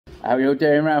How you all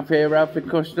doing, Ralph here, Ralfy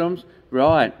Customs?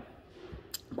 Right,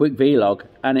 quick vlog,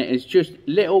 and it is just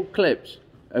little clips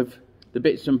of the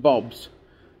bits and bobs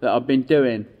that I've been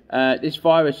doing. This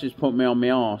virus has put me on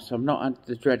my arse. I've not had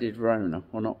the dreaded Rona,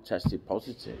 or not tested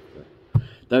positive, but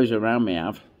those around me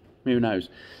have. Who knows?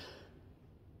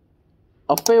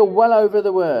 I feel well over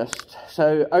the worst,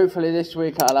 so hopefully this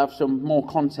week I'll have some more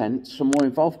content, some more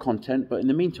involved content, but in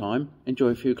the meantime, enjoy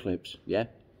a few clips, yeah?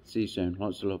 See you soon,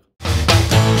 lots of love.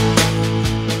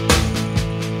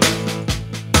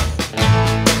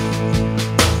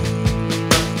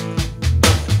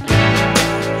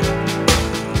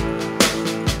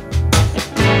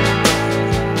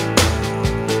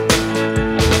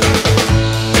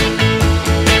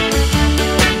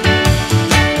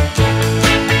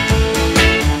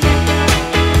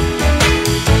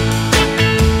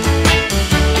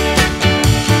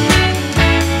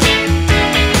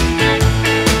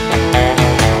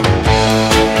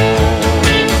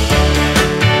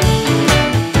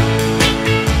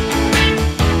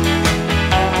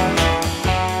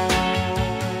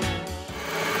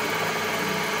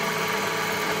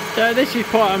 So this is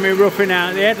part of me roughing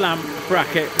out the headlamp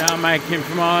bracket that I'm making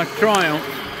for my Triumph.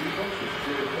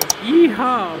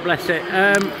 Yeehaw, bless it.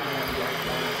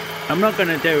 I'm not going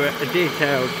to do a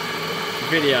detailed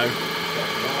video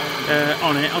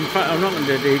on it. In fact, I'm not going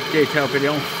to do a detailed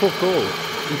video on fuck all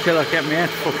until I get my head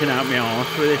fucking out my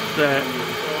arse with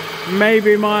this,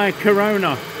 maybe my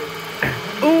Corona.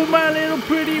 Oh, my little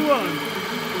pretty one.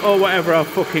 Or whatever I've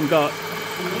fucking got.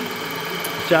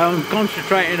 So I'm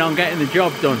concentrating on getting the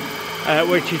job done,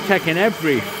 which is taking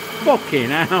every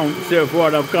fucking ounce of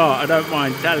what I've got, I don't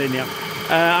mind telling you.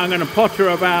 I'm going to potter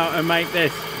about and make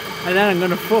this, and then I'm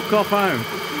going to fuck off home.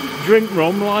 Drink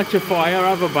rum, light a fire,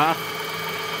 have a bath,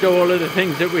 do all of the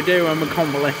things that we do when we're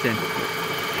convalescing.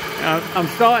 I'm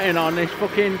starting on this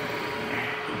fucking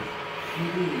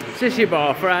sissy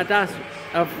bar for our dads.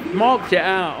 I've marked it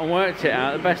out and worked it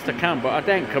out the best I can, but I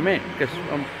don't come in because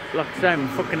I'm, like I say, I'm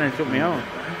fucking heads up my own.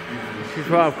 This is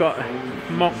why I've got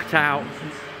mocked out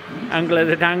angle of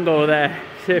the dangle there,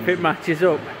 see if it matches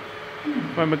up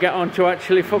when we get on to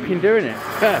actually fucking doing it.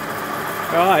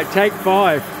 Right, take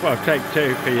 5, well take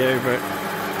 2 for you, but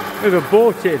we've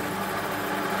aborted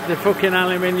the fucking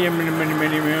aluminium.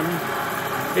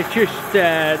 It's just,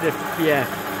 yeah,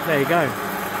 there you go.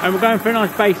 And we're going for a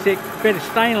nice basic bit of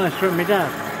stainless from my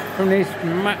dad. From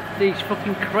these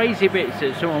fucking crazy bits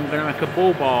that someone's going to make a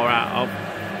bull bar out of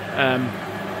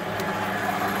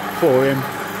for him.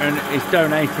 And he's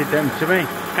donated them to me.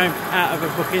 Came out of a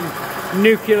fucking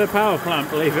nuclear power plant,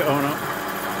 believe it or not.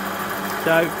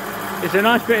 So, it's a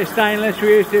nice bit of stainless.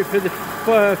 We used it for the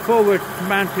forward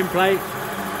mounting plates.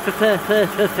 To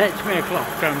fetch me a clock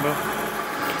chamber.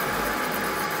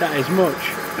 That is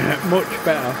much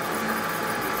better.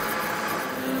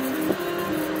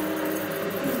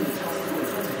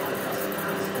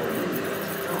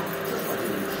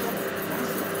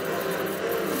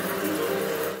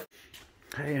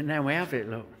 And there we have it,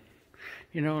 look,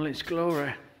 in all its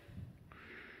glory.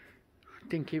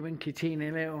 Dinky winky teeny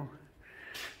little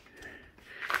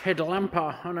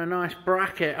headlamper on a nice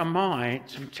bracket. I'm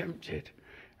tempted,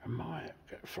 I might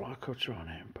get a fly cutter on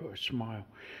it and put a smile.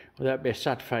 Well, that'd be a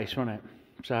sad face, wouldn't it?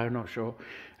 So I'm not sure.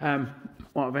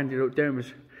 What I've ended up doing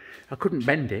was, I couldn't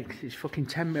bend it because it's fucking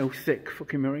 10mm thick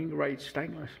fucking marine grade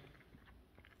stainless.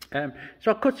 So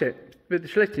I cut it with the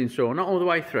slitting saw, not all the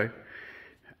way through.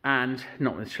 And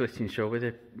not with a slitting saw, with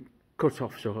a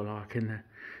cut-off saw like in the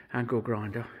angle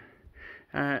grinder,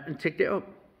 and ticked it up.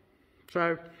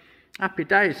 So happy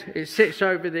days. It sits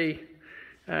over the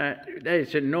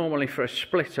there's normally for a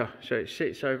splitter, so it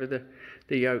sits over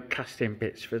the yoke casting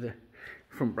bits for the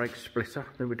front brake splitter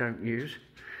that we don't use,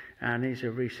 and these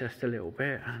are recessed a little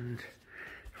bit, and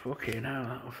fucking hell,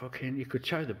 that'll fucking, you could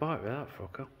tow the bike with that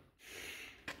fucker.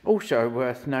 Also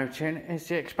worth noting is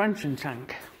the expansion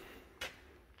tank.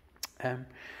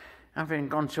 Having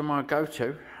gone to my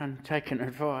go-to and taken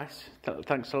advice,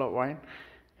 thanks a lot, Wayne,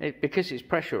 because it's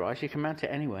pressurised, you can mount it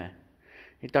anywhere.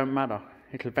 It don't matter.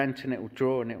 It'll vent and it'll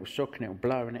draw and it'll suck and it'll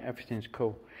blow and everything's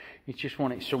cool. You just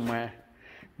want it somewhere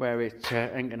where it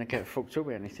ain't going to get fucked up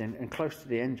with anything, and close to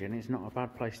the engine is not a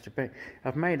bad place to be.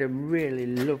 I've made a really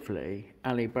lovely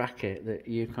alley bracket that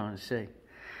you can't see,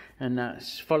 and that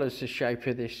follows the shape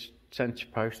of this centre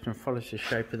post and follows the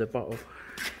shape of the bottle.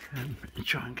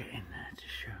 Try and get in there to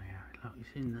show you. Look,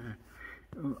 it's in there,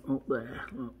 up there,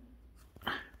 look.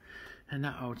 And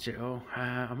that holds it all.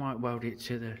 I might weld it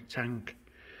to the tank.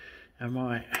 I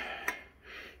might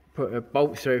put a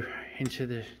bolt through into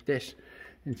the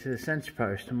centre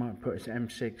post. I might put an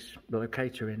M6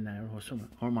 locator in there or something.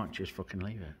 Or I might just fucking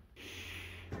leave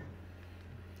it.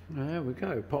 There we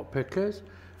go, pot pickers.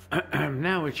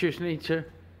 Now we just need to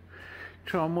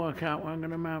try and work out where I'm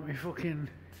going to mount my fucking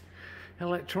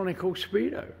electronical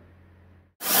speedo.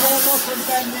 Normal from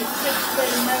Ben is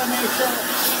 16mm,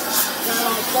 they're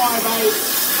like 5/8,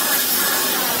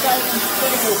 stainless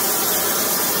steel.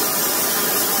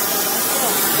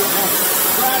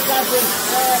 Brad has this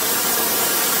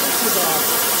disregard.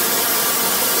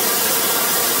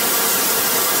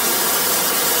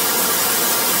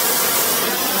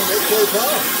 A bit too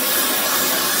far.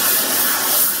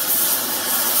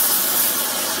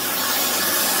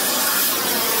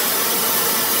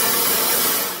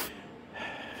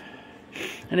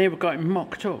 And here we've got it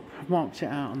mocked up. I've marked it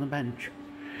out on the bench.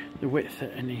 The width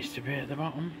that it needs to be at the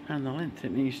bottom and the length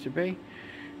it needs to be.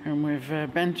 And we've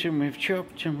bent and we've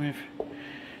chopped and we've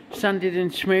sanded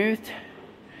and smoothed.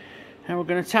 And we're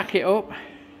going to tack it up.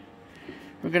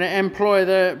 We're going to employ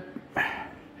the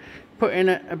put in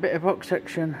a bit of box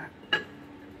section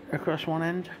across one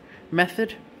end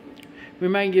method. We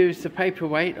may use the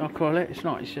paperweight, I'll call it. It's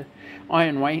not, it's an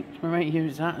iron weight. We may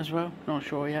use that as well. Not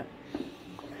sure yet.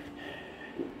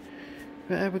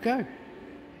 But there we go.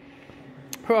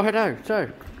 Righto, so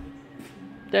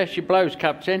there's your blows,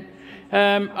 Captain.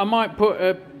 I might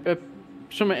put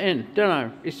something in, don't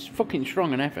know. It's fucking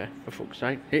strong and heavy, for fuck's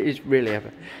sake. It is really heavy.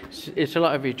 It's a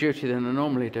lot heavier duty than I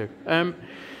normally do.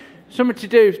 Something to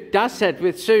do, Dad said,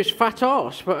 with Sue's fat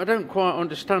arse, but I don't quite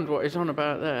understand what he's on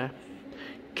about there.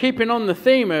 Keeping on the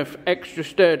theme of extra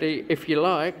sturdy, if you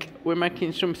like, we're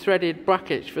making some threaded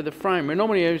brackets for the frame. We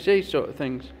normally use these sort of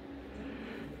things.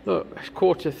 Look, it's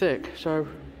quarter thick, so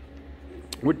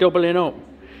we're doubling up.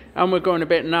 And we're going a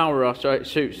bit narrower so it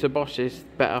suits the bosses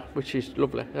better, which is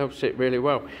lovely. They'll sit really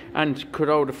well. And could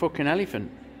hold a fucking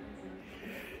elephant.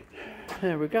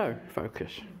 There we go,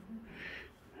 focus.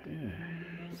 Yeah.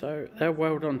 So they'll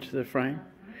weld onto the frame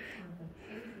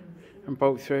and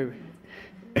bolt through.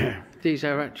 These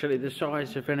are actually the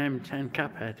size of an M10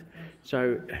 cap head.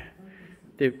 So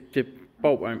the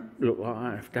bolt won't look like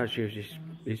that. If Dad uses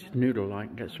his noodle light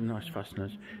and get some nice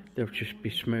fasteners, they'll just be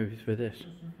smooth with this.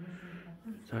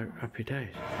 So happy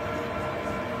days.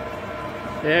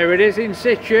 There it is in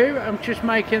situ. I'm just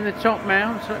making the top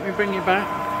mount. So let me bring you back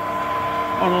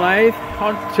on lathe,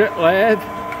 onto lathe.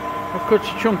 I've cut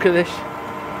a chunk of this,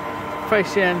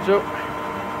 face the ends up,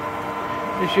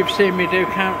 as you've seen me do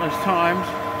countless times,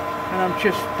 and I'm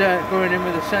just going in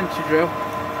with a centre drill,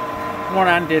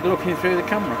 one-handed, looking through the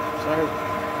camera. So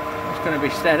it's going to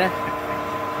be steady.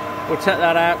 We'll take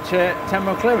that out to 10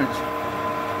 mil clearance.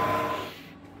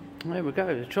 There we go,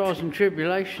 the trials and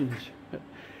tribulations.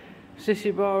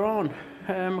 Sissy bar on.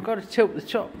 I've got to tilt the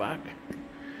top back,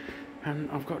 and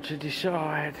I've got to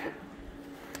decide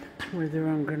whether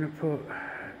I'm going to put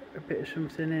a bit of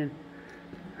something in.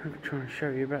 I'll try and show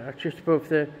you better. Just above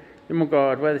the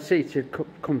mudguard where the seat had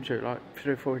come to, like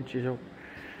 3 or 4 inches up.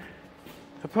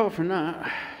 Apart from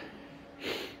that,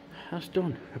 that's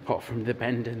done. Apart from the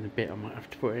bend and the bit I might have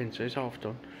to put in, so it's half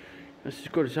done. That's as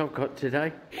good as I've got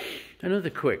today.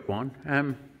 Another quick one.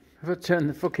 If I turn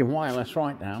the fucking wireless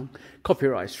right down,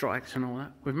 copyright strikes and all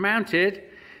that. We've mounted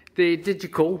the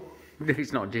digital.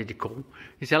 It's not digital.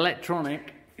 It's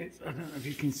electronic. I don't know if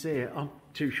you can see it. I'm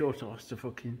too short arse to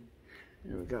fucking.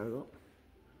 There we go. Look.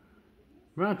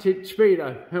 Mounted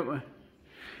speedo, haven't we? And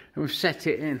we've set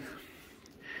it in.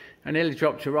 I nearly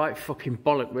dropped a right fucking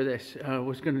bollock with this. I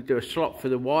was going to do a slot for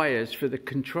the wires for the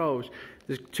controls.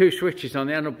 There's 2 switches on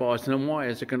the handlebars, and the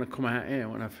wires are going to come out here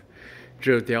when I've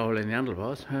drilled the hole in the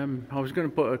handlebars. I was going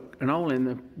to put an hole in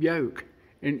the yoke,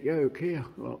 here.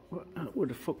 Well, I would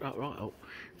have fucked that right up.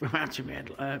 We're mounting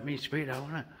me speedo,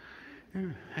 wasn't it?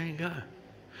 Yeah, there you go.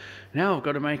 Now I've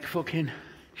got to make a fucking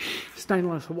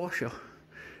stainless washer.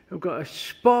 I've got a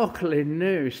sparkling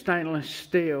new stainless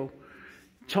steel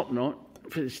top nut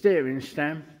for the steering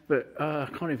stem, but I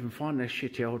can't even find this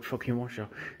shitty old fucking washer.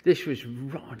 This was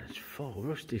rotten as full,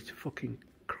 rusty to fucking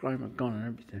chrome and gone and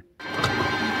everything.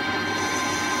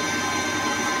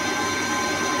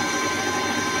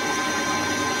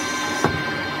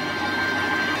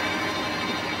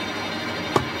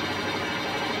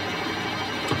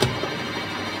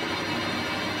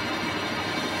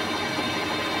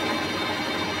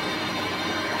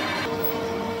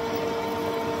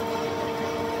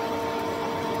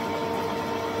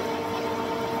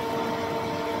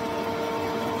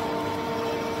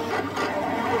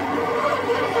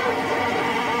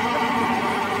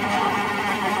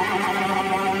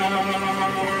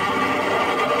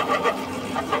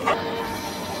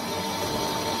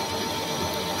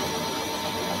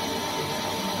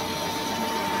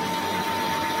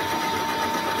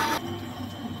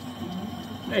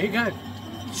 There you go,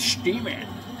 steaming.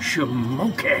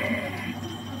 Smoky.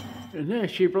 And there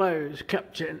she blows,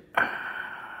 Captain.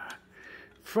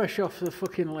 Fresh off the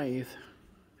fucking lathe.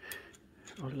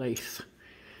 Or lathe,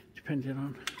 depending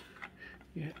on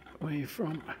where you're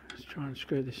from. Let's try and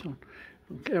screw this on.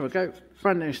 There we go.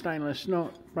 Brand new stainless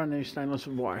nut, brand new stainless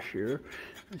washer.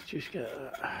 Let's just get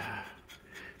that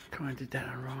kind of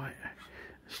down right.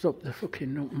 Stop the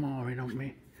fucking nut marring on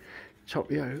me. Top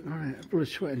yoke, on it. Blood,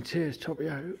 sweat and tears, top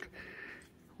yoke.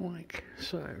 Like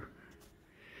so.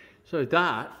 So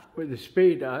that, with the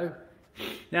speedo,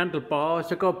 the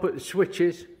handlebars, I've got to put the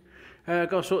switches, I've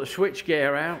got to sort the switch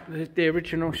gear out. The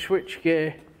original switch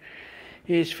gear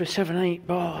is for 7-8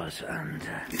 bars, and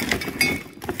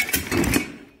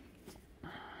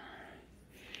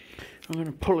I'm going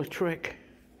to pull a trick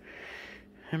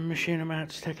and machine them out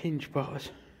to take inch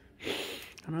bars.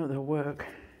 I know they'll work.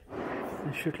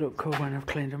 They should look cool when I've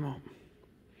cleaned them up.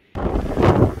 I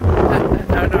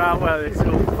don't know how well this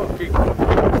will fucking,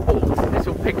 this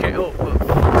will pick it up, but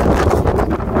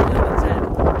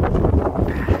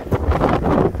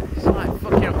it's like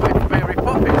fucking away from Mary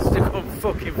Poppins to come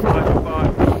fucking flying by.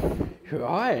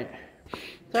 Right,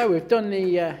 so we've done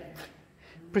the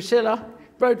Priscilla,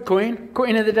 Road Queen,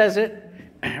 Queen of the Desert.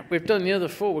 We've done the other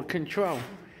forward control.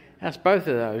 That's both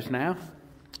of those now.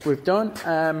 We've done.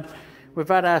 We've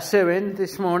had our sewing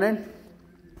this morning,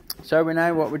 so we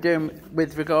know what we're doing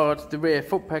with regards to the rear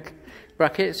foot peg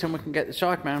brackets, and we can get the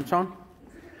side mount on.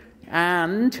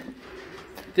 And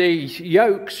the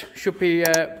yokes should be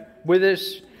with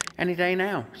us any day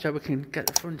now, so we can get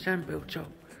the front end built up.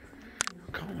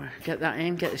 Can't we? Get that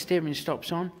in, get the steering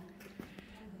stops on.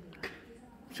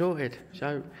 Sorted.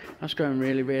 So that's going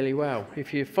really, really well.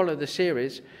 If you follow the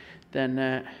series,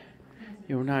 then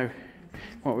you'll know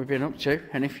what we've been up to,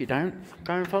 and if you don't,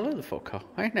 go and follow the fucker,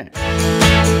 ain't it?